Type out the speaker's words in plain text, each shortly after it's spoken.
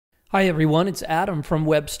Hi everyone, it's Adam from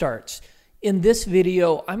WebStarts. In this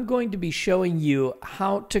video, I'm going to be showing you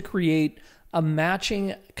how to create a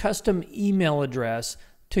matching custom email address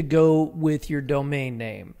to go with your domain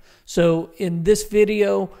name. So in this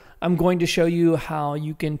video, I'm going to show you how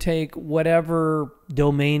you can take whatever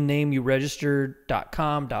domain name you registered,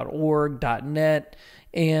 .com, .org, .net,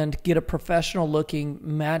 and get a professional looking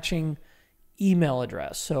matching email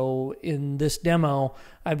address. So in this demo,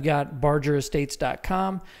 I've got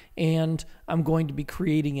bargerestates.com and I'm going to be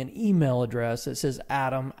creating an email address that says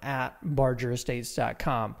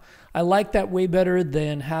adam@bargerestates.com. I like that way better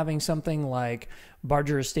than having something like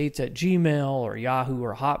bargerestates@gmail or Yahoo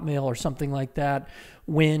or Hotmail or something like that.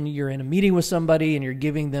 When you're in a meeting with somebody and you're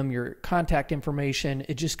giving them your contact information,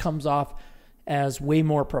 it just comes off as way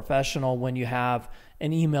more professional when you have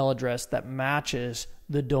an email address that matches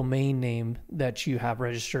the domain name that you have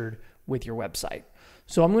registered with your website.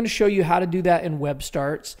 So I'm going to show you how to do that in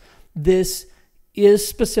WebStarts. This is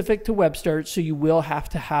specific to WebStarts, so you will have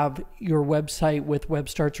to have your website with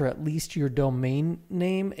WebStarts or at least your domain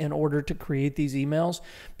name in order to create these emails,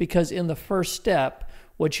 because in the first step,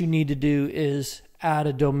 what you need to do is add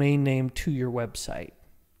a domain name to your website.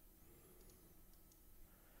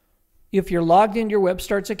 If you're logged into your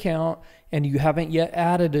WebStarts account and you haven't yet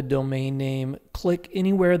added a domain name, click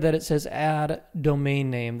anywhere that it says Add Domain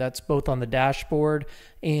Name. That's both on the dashboard,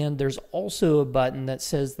 and there's also a button that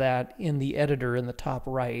says that in the editor in the top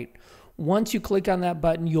right. Once you click on that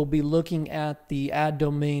button, you'll be looking at the Add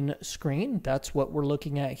Domain screen. That's what we're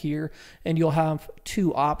looking at here, and you'll have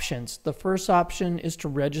two options. The first option is to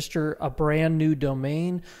register a brand new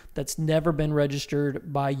domain that's never been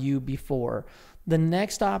registered by you before. The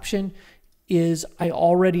next option is I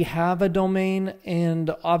already have a domain, and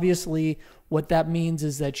obviously what that means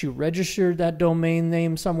is that you registered that domain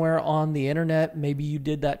name somewhere on the internet. Maybe you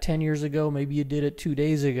did that 10 years ago, maybe you did it 2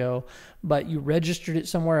 days ago, but you registered it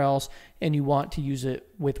somewhere else and you want to use it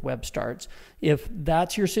with WebStarts. If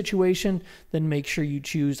that's your situation, then make sure you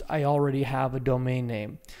choose I already have a domain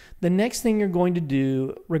name. The next thing you're going to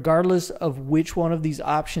do, regardless of which one of these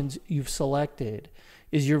options you've selected,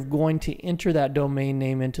 is you're going to enter that domain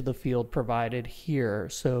name into the field provided here.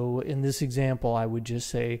 So in this example, I would just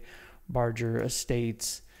say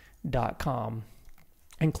bargerestates.com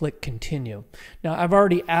and click continue. Now I've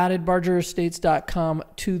already added bargerestates.com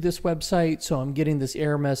to this website, so I'm getting this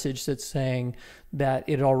error message that's saying that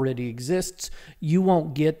it already exists. You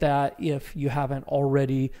won't get that if you haven't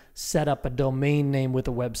already set up a domain name with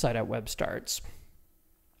a website at WebStarts.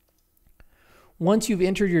 Once you've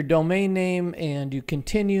entered your domain name and you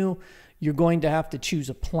continue, you're going to have to choose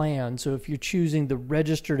a plan. So if you're choosing the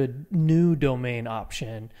registered a new domain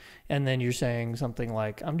option, and then you're saying something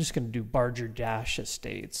like, I'm just going to do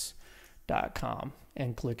barger-estates.com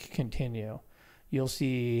and click continue, you'll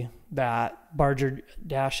see that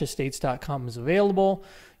barger-estates.com is available.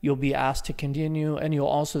 You'll be asked to continue, and you'll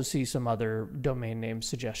also see some other domain name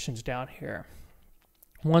suggestions down here.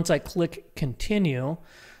 Once I click continue,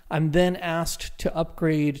 I'm then asked to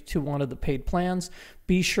upgrade to one of the paid plans.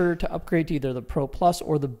 Be sure to upgrade to either the Pro Plus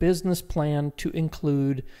or the Business plan to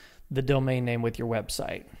include the domain name with your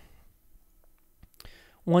website.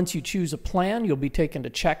 Once you choose a plan, you'll be taken to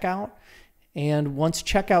checkout. And once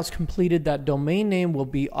checkout's completed, that domain name will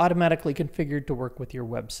be automatically configured to work with your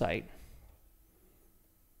website.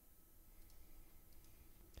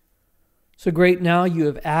 So great, now you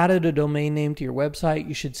have added a domain name to your website.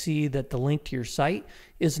 You should see that the link to your site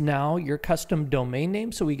is now your custom domain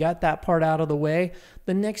name. So we got that part out of the way.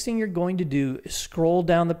 The next thing you're going to do is scroll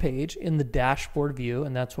down the page in the dashboard view,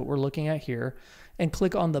 and that's what we're looking at here, and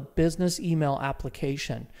click on the business email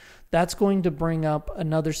application. That's going to bring up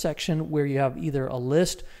another section where you have either a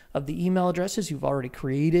list of the email addresses you've already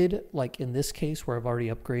created, like in this case where I've already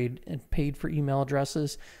upgraded and paid for email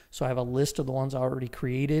addresses. So I have a list of the ones I already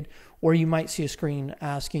created, or you might see a screen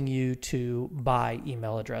asking you to buy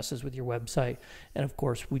email addresses with your website. And of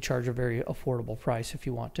course, we charge a very affordable price if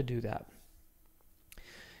you want to do that.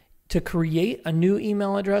 To create a new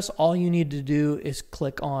email address, all you need to do is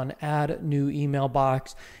click on Add New Email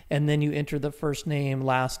Box, and then you enter the first name,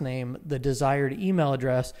 last name, the desired email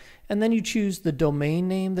address, and then you choose the domain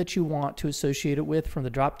name that you want to associate it with from the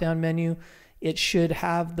drop-down menu. It should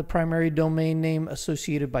have the primary domain name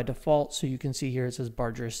associated by default, so you can see here it says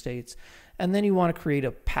Barger Estates. And then you want to create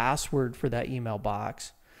a password for that email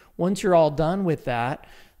box. Once you're all done with that,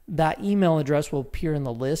 that email address will appear in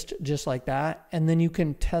the list just like that, and then you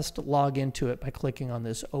can test log into it by clicking on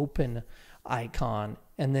this open icon,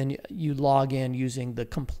 and then you log in using the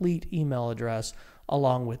complete email address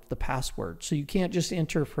along with the password. So you can't just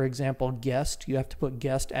enter, for example, guest. You have to put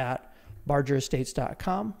guest at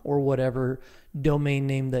bargerestates.com or whatever domain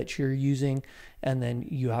name that you're using, and then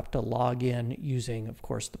you have to log in using, of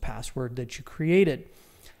course, the password that you created.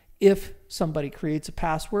 If somebody creates a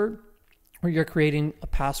password or you're creating a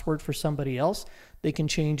password for somebody else, they can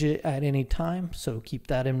change it at any time. So keep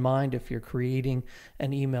that in mind if you're creating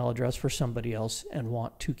an email address for somebody else and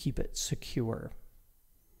want to keep it secure.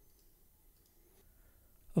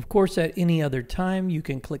 Of course, at any other time, you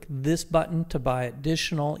can click this button to buy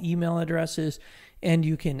additional email addresses, and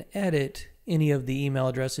you can edit any of the email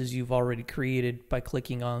addresses you've already created by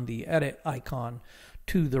clicking on the edit icon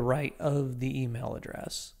to the right of the email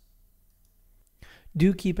address.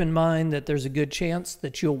 Do keep in mind that there's a good chance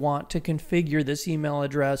that you'll want to configure this email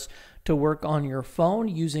address to work on your phone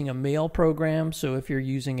using a mail program. So if you're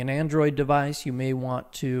using an Android device, you may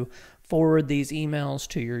want to forward these emails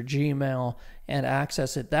to your Gmail and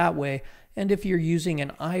access it that way. And if you're using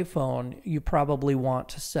an iPhone, you probably want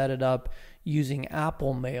to set it up using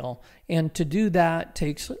Apple Mail. And to do that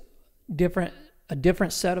takes a different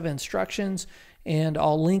set of instructions, and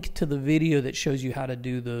I'll link to the video that shows you how to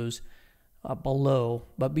do those below,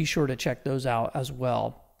 but be sure to check those out as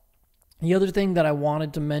well. The other thing that I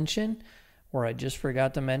wanted to mention, or I just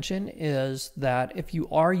forgot to mention, is that if you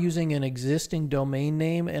are using an existing domain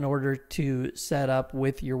name in order to set up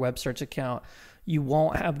with your WebStarts account, you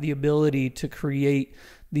won't have the ability to create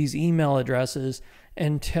these email addresses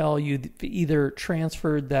until you either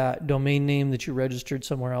transferred that domain name that you registered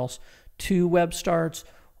somewhere else to WebStarts,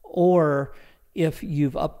 or if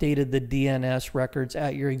you've updated the DNS records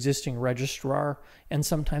at your existing registrar, and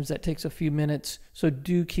sometimes that takes a few minutes, so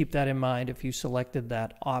do keep that in mind if you selected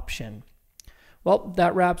that option. Well,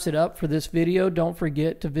 that wraps it up for this video. Don't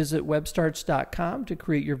forget to visit webstarts.com to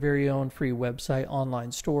create your very own free website,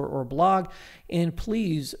 online store, or blog, and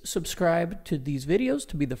please subscribe to these videos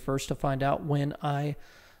to be the first to find out when I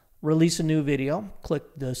release a new video. Click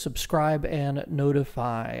the subscribe and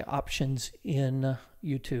notify options in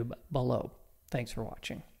YouTube below. Thanks for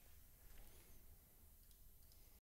watching.